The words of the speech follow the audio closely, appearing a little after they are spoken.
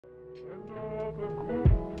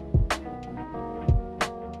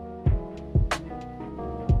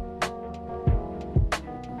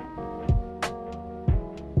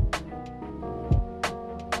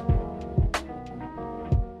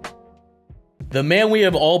The man we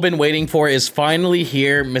have all been waiting for is finally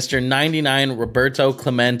here, Mr. 99 Roberto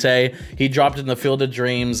Clemente. He dropped in the Field of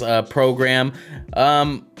Dreams program.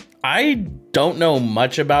 I don't know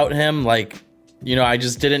much about him. Like, you know, I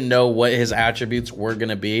just didn't know what his attributes were going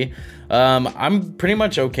to be. I'm pretty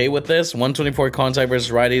much okay with this. 124 contact versus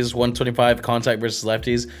righties, 125 contact versus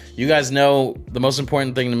lefties. You guys know the most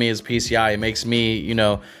important thing to me is PCI. It makes me, you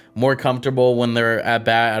know, more comfortable when they're at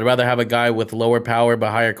bat. I'd rather have a guy with lower power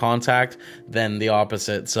but higher contact than the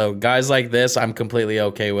opposite. So guys like this, I'm completely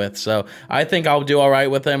okay with. So I think I'll do all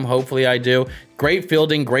right with him. Hopefully I do. Great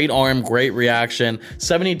fielding, great arm, great reaction.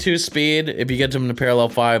 72 speed. If you get him to parallel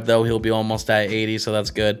 5, though, he'll be almost at 80, so that's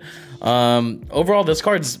good. Overall, this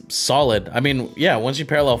card's solid. I mean, yeah, once you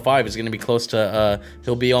parallel 5, it's going to be close to,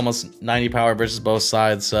 he'll be almost 90 power versus both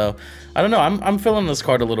sides. So I don't know. I'm feeling this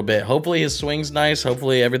card a little bit. Hopefully his swing's nice.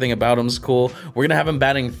 Hopefully everything about him's cool. We're going to have him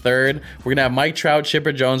batting third. We're going to have Mike Trout,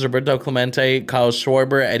 Chipper Jones, Roberto Clemente, Kyle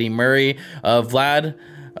Schwarber, Eddie Murray, Vlad,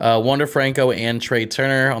 Wander Franco, and Trey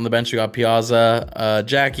Turner. On the bench, we got Piazza,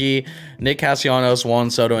 Jackie, Nick Castellanos, Juan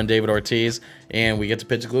Soto, and David Ortiz. And we get to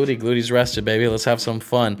pitch Gluty. Gluty's rested, baby. Let's have some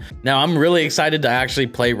fun. Now, I'm really excited to actually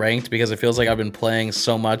play ranked because it feels like I've been playing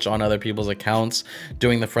so much on other people's accounts,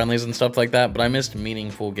 doing the friendlies and stuff like that, but I missed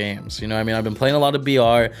meaningful games. You know what I mean? I've been playing a lot of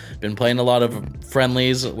BR, been playing a lot of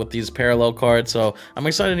friendlies with these parallel cards, so I'm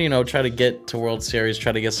excited to, you know, try to get to World Series,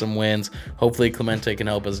 try to get some wins. Hopefully, Clemente can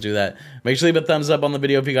help us do that. Make sure to leave a thumbs up on the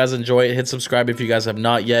video if you guys enjoy it. Hit subscribe if you guys have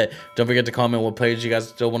not yet. Don't forget to comment what players you guys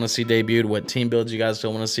still want to see debuted, what team builds you guys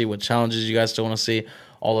still want to see, what challenges you guys still want to see,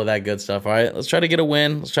 all of that good stuff. All right, let's try to get a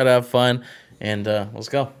win. Let's try to have fun, and let's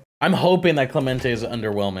go. I'm hoping that Clemente is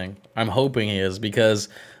underwhelming. I'm hoping he is, because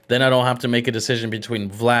then I don't have to make a decision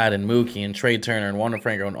between Vlad and Mookie and Trey Turner and Wander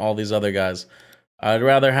Franco and all these other guys. I'd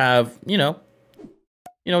rather have, you know,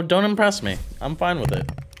 don't impress me. I'm fine with it.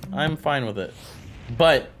 I'm fine with it.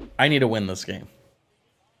 But I need to win this game.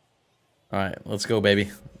 All right, let's go,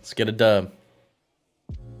 baby. Let's get a dub.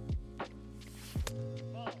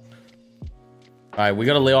 All right, we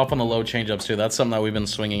got to lay off on the low changeups too. That's something that we've been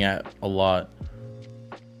swinging at a lot.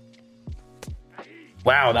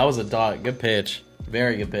 Wow, that was a dot. Good pitch.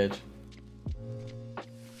 Very good pitch.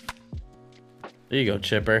 There you go,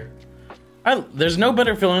 Chipper. There's no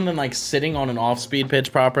better feeling than like sitting on an off-speed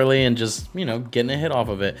pitch properly and just, you know, getting a hit off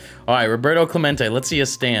of it. All right, Roberto Clemente. Let's see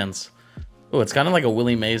his stance. Oh, it's kind of like a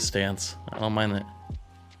Willie Mays stance. I don't mind that.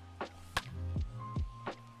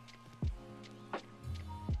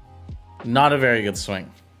 Not a very good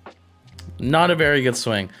swing. Not a very good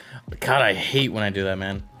swing. God, I hate when I do that,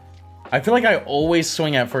 man. I feel like I always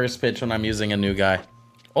swing at first pitch when I'm using a new guy.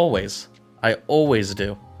 Always. I always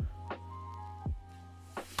do.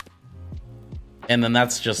 And then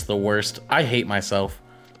that's just the worst. I hate myself.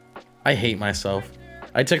 I hate myself.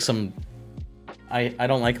 I took some... I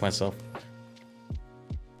don't like myself.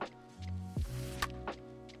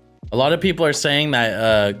 A lot of people are saying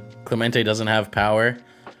that Clemente doesn't have power.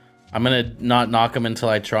 I'm gonna not knock him until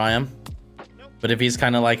I try him. But if he's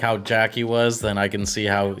kind of like how Jackie was, then I can see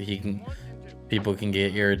how people can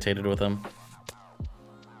get irritated with him.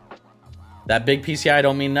 That big PCI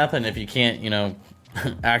don't mean nothing if you can't, you know,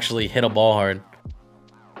 actually hit a ball hard.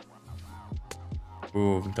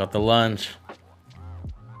 Ooh, got the lunge.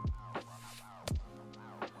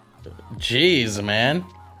 Jeez, man.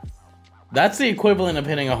 That's the equivalent of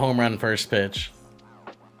hitting a home run first pitch.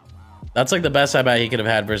 That's like the best at bat he could have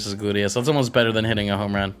had versus Gluteus. That's almost better than hitting a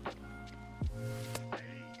home run.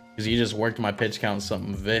 Because you just worked my pitch count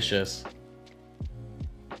something vicious.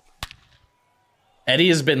 Eddie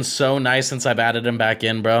has been so nice since I've added him back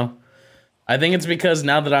in, bro. I think it's because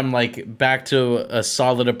now that I'm like back to a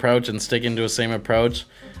solid approach and sticking to a same approach,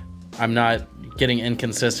 I'm not getting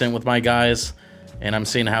inconsistent with my guys, and I'm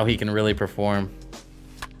seeing how he can really perform.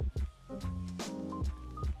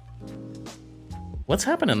 What's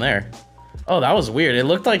happening there? Oh, that was weird. It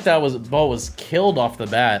looked like that ball was killed off the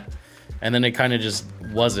bat, and then it kind of just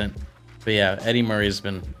wasn't. But yeah, Eddie Murray's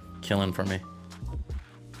been killing for me.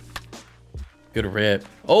 Good rip.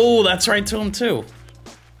 Oh, that's right to him too.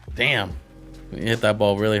 Damn. He hit that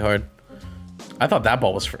ball really hard. I thought that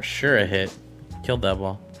ball was for sure a hit. Killed that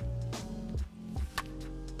ball.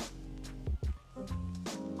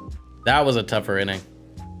 That was a tougher inning.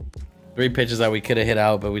 3 pitches that we could have hit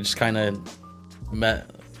out, but we just kind of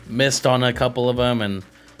missed on a couple of them and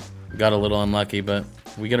got a little unlucky, but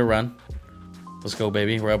we get a run. Let's go,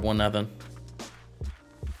 baby. We're up 1-0.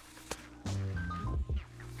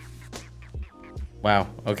 Wow,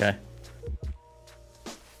 okay.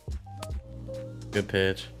 Good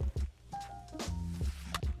pitch.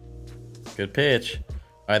 Good pitch.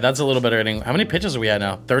 All right, that's a little better hitting. How many pitches are we at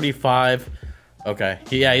now? 35. Okay.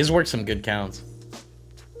 Yeah, he's worked some good counts.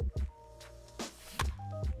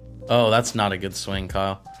 Oh, that's not a good swing,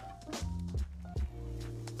 Kyle.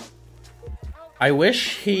 I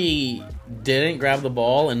wish he didn't grab the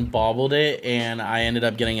ball and bobbled it, and I ended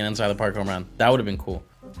up getting an inside the park home run. That would have been cool.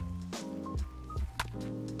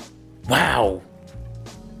 Wow.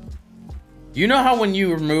 You know how when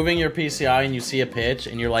you're moving your PCI and you see a pitch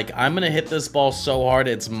and you're like, I'm gonna hit this ball so hard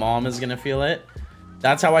its mom is gonna feel it?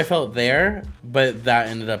 That's how I felt there, but that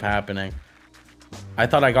ended up happening. I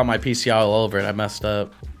thought I got my PCI all over it. I messed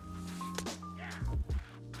up.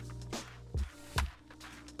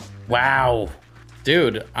 Wow.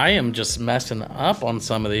 Dude, I am just messing up on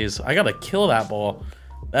some of these. I gotta kill that ball.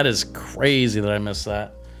 That is crazy that I missed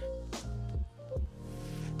that.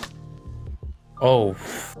 Oh.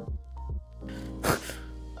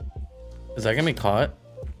 Is that gonna be caught?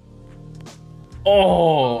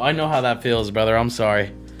 Oh, I know how that feels, brother. I'm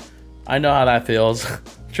sorry. I know how that feels.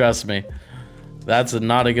 Trust me. That's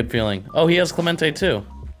not a good feeling. Oh, he has Clemente too.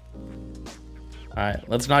 Alright,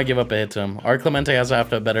 let's not give up a hit to him. Our Clemente has to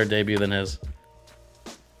have a better debut than his.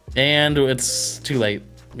 And it's too late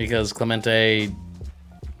because Clemente...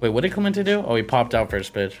 Wait, what did Clemente do? Oh, he popped out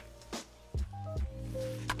first pitch.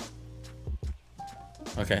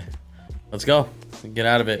 Okay, let's go. Get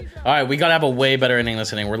out of it. All right, we gotta have a way better inning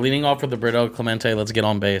this inning. We're leading off with Roberto, Clemente. Let's get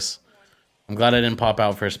on base. I'm glad I didn't pop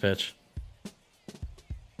out first pitch.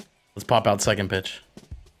 Let's pop out second pitch.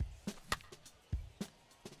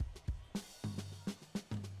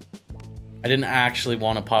 I didn't actually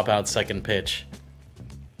want to pop out second pitch.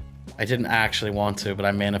 I didn't actually want to, but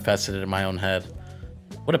I manifested it in my own head.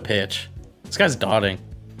 What a pitch. This guy's dotting.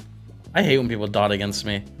 I hate when people dot against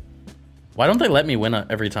me. Why don't they let me win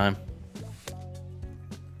every time?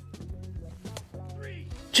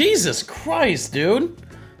 Jesus Christ, dude.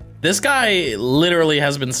 This guy literally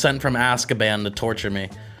has been sent from Azkaban to torture me.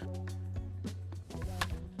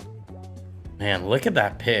 Man, look at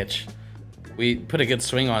that pitch. We put a good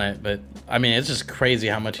swing on it, but I mean, it's just crazy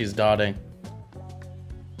how much he's dotting.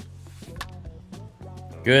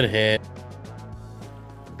 Good hit.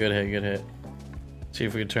 Good hit, good hit. See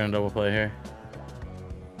if we can turn a double play here.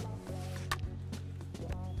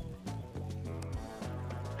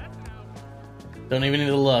 Don't even need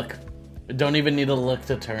to look. Don't even need to look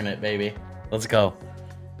to turn it, baby. Let's go.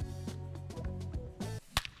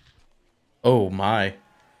 Oh my.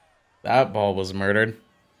 That ball was murdered.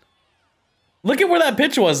 Look at where that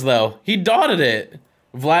pitch was, though. He dotted it.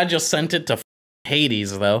 Vlad just sent it to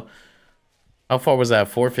Hades, though. How far was that?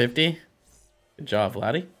 450? Good job,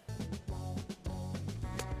 Vladdy.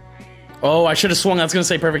 Oh, I should have swung. I was going to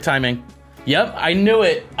say perfect timing. Yep, I knew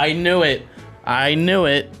it. I knew it. I knew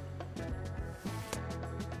it.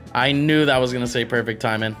 I knew that was going to say perfect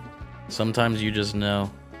timing. Sometimes you just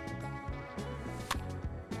know.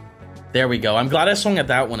 There we go. I'm glad I swung at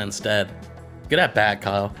that one instead. Good at bat,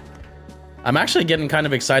 Kyle. I'm actually getting kind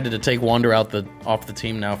of excited to take Wander off the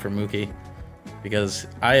team now for Mookie, because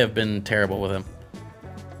I have been terrible with him.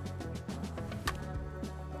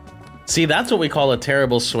 See, that's what we call a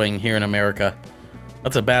terrible swing here in America.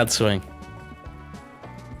 That's a bad swing.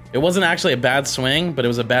 It wasn't actually a bad swing, but it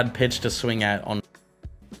was a bad pitch to swing at on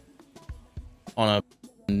a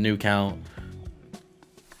new count.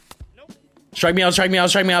 Strike me out, strike me out,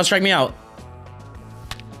 strike me out, strike me out.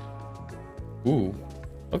 Ooh.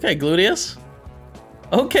 Okay, Gluteus.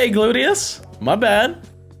 Okay, Gluteus. My bad.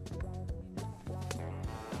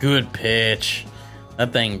 Good pitch.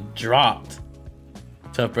 That thing dropped.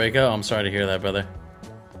 Tough breakout. I'm sorry to hear that, brother.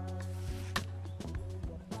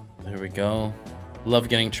 There we go. Love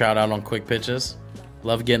getting Trout out on quick pitches.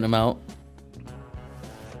 Love getting them out.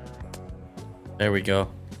 There we go.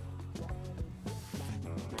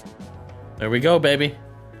 There we go, baby.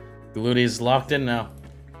 Glutey's locked in now.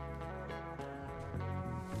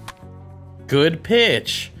 Good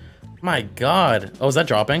pitch. My God. Oh, is that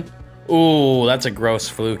dropping? Ooh, that's a gross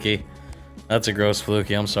fluky. That's a gross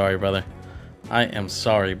fluky. I'm sorry, brother. I am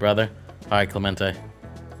sorry, brother. All right, Clemente.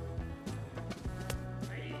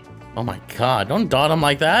 Oh my God, don't dot him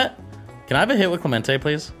like that. Can I have a hit with Clemente,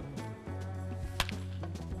 please?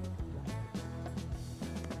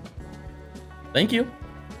 Thank you.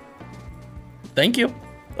 Thank you.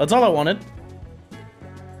 That's all I wanted.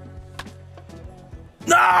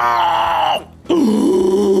 No!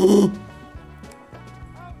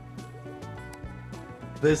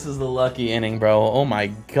 This is the lucky inning, bro. Oh my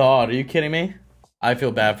God, are you kidding me? I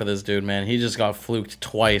feel bad for this dude, man. He just got fluked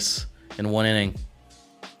twice in one inning.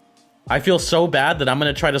 I feel so bad that I'm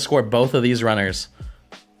going to try to score both of these runners.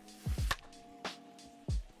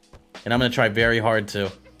 And I'm going to try very hard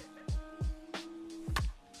to.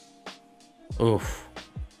 Oof.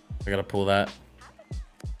 I got to pull that.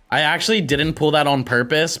 I actually didn't pull that on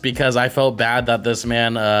purpose because I felt bad that this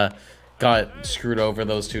man got screwed over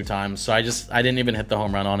those 2 times. So I didn't even hit the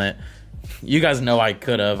home run on it. You guys know I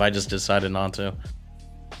could have. I just decided not to.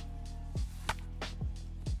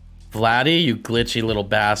 Vladdy, you glitchy little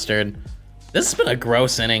bastard. This has been a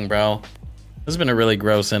gross inning, bro. This has been a really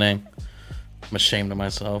gross inning. I'm ashamed of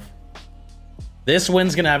myself. This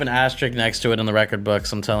win's gonna have an asterisk next to it in the record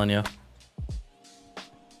books, I'm telling you.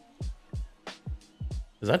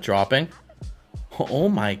 Is that dropping? Oh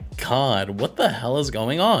my god, what the hell is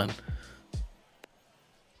going on?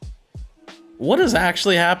 What is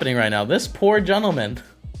actually happening right now? This poor gentleman.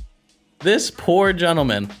 This poor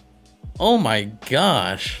gentleman. Oh my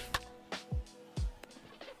gosh.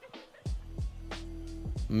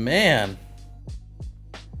 Man.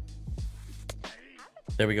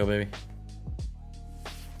 There we go, baby.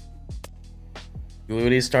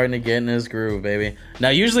 Gluty's starting to get in his groove, baby. Now,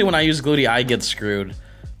 usually when I use Gluty, I get screwed.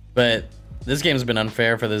 But this game's been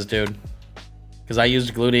unfair for this dude. Because I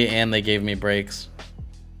used Gluty and they gave me breaks.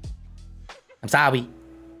 I'm sorry.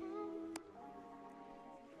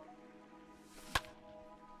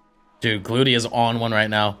 Dude, Gluty is on one right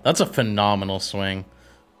now. That's a phenomenal swing.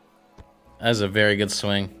 That is a very good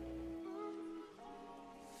swing.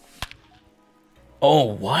 Oh,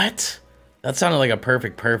 what? That sounded like a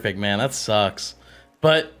perfect, man. That sucks.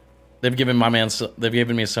 But they've given my man, they've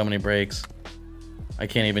given me so many breaks. I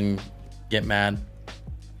can't even get mad.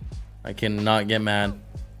 I cannot get mad.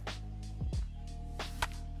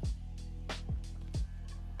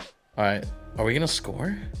 All right, are we gonna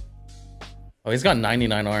score? Oh, he's got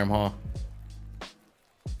 99 arm, huh?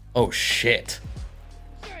 Oh shit.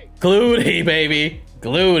 Gluty, baby.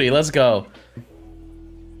 Gluty, let's go.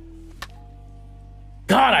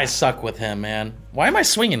 God, I suck with him, man. Why am I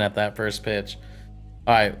swinging at that first pitch?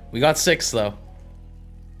 All right, we got 6 though.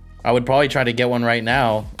 I would probably try to get one right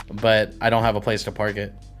now, but I don't have a place to park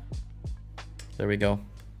it. There we go.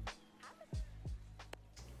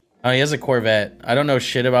 Oh, he has a Corvette. I don't know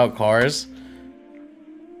shit about cars.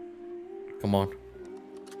 Come on.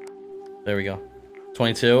 There we go.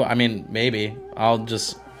 22. I mean, maybe. I'll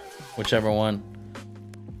just... whichever one.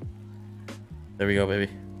 There we go,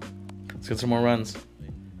 baby. Let's get some more runs.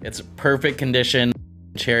 It's perfect condition.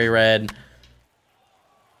 Cherry red.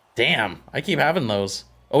 Damn. I keep having those.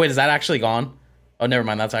 Oh, wait. Is that actually gone? Oh, never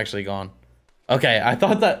mind. That's actually gone. Okay. I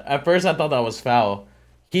thought that... at first, I thought that was foul.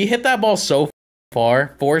 He hit that ball so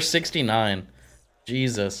far. 469.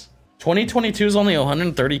 Jesus. 2022 is only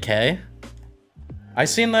 130K. I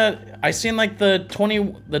seen like the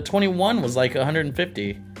 21 was like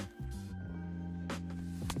 150.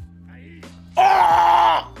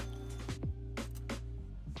 Oh!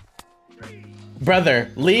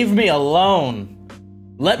 Brother, leave me alone.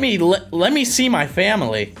 Let me see my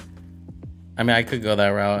family. I mean, I could go that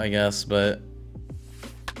route, I guess, but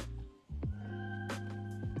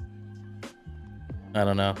I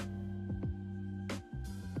don't know.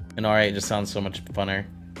 An R8 just sounds so much funner.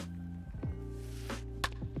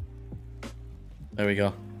 There we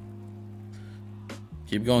go.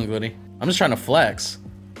 Keep going, Gluty. I'm just trying to flex.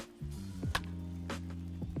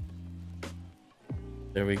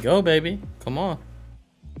 There we go, baby. Come on.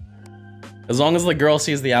 As long as the girl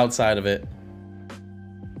sees the outside of it.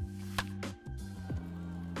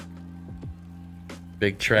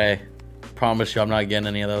 Big tray. Promise you I'm not getting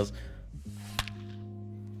any of those.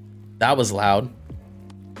 That was loud.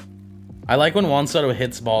 I like when Juan Soto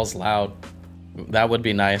hits balls loud. That would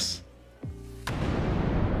be nice.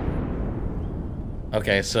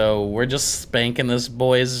 Okay, so we're just spanking this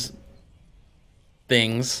boy's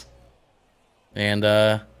things. And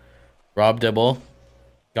Rob Dibble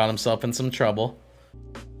got himself in some trouble.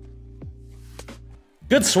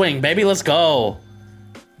 Good swing, baby. Let's go. All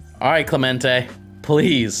right, Clemente.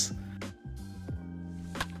 Please.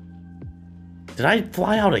 Did I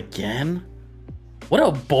fly out again? What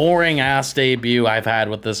a boring ass debut I've had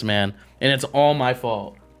with this man. And it's all my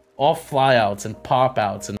fault. All flyouts and pop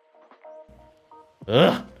outs and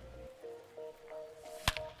ugh.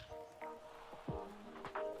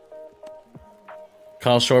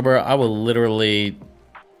 Kyle Schwarber, I will literally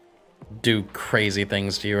do crazy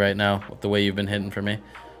things to you right now with the way you've been hitting for me.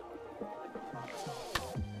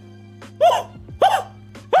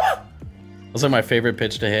 That's like my favorite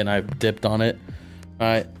pitch to hit, and I dipped on it. All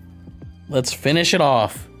right, let's finish it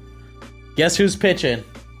off. Guess who's pitching?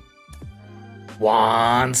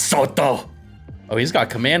 Juan Soto. Oh, he's got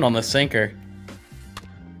command on the sinker.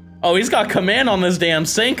 Oh, he's got command on this damn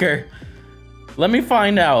sinker. Let me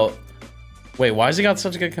find out. Wait, why has he got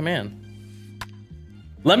such a good command?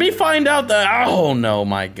 Let me find out the... Oh, no,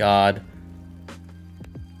 my God.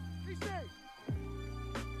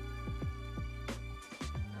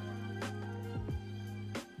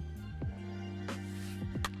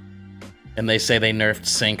 And they say they nerfed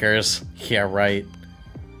sinkers. Yeah, right.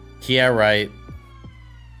 Yeah, right.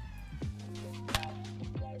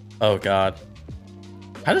 Oh, God.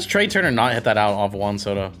 How does Trey Turner not hit that out off Juan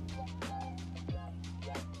Soto?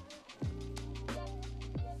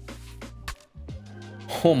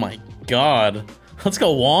 Oh, my God. Let's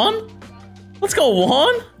go, Juan. Let's go,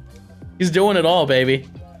 Juan. He's doing it all, baby.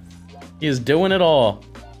 He is doing it all.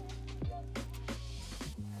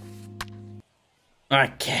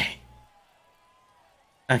 Okay.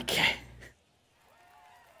 Okay.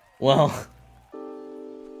 Well.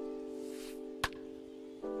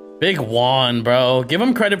 Big Juan, bro. Give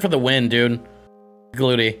him credit for the win, dude.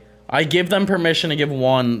 Gluty. I give them permission to give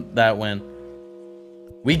Juan that win.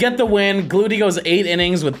 We get the win. Gluty goes 8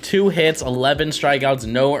 innings with 2 hits, 11 strikeouts,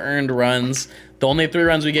 no earned runs. The only 3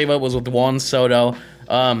 runs we gave up was with Juan Soto.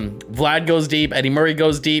 Vlad goes deep. Eddie Murray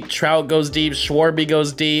goes deep. Trout goes deep. Schwarby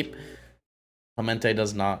goes deep. Clemente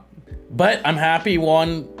does not. But I'm happy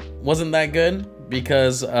Juan wasn't that good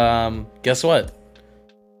because guess what?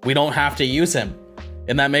 We don't have to use him.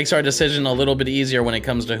 And that makes our decision a little bit easier when it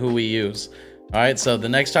comes to who we use. All right, so the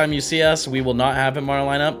next time you see us, we will not have him on our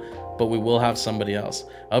lineup, but we will have somebody else.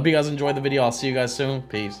 I hope you guys enjoyed the video. I'll see you guys soon.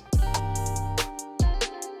 Peace.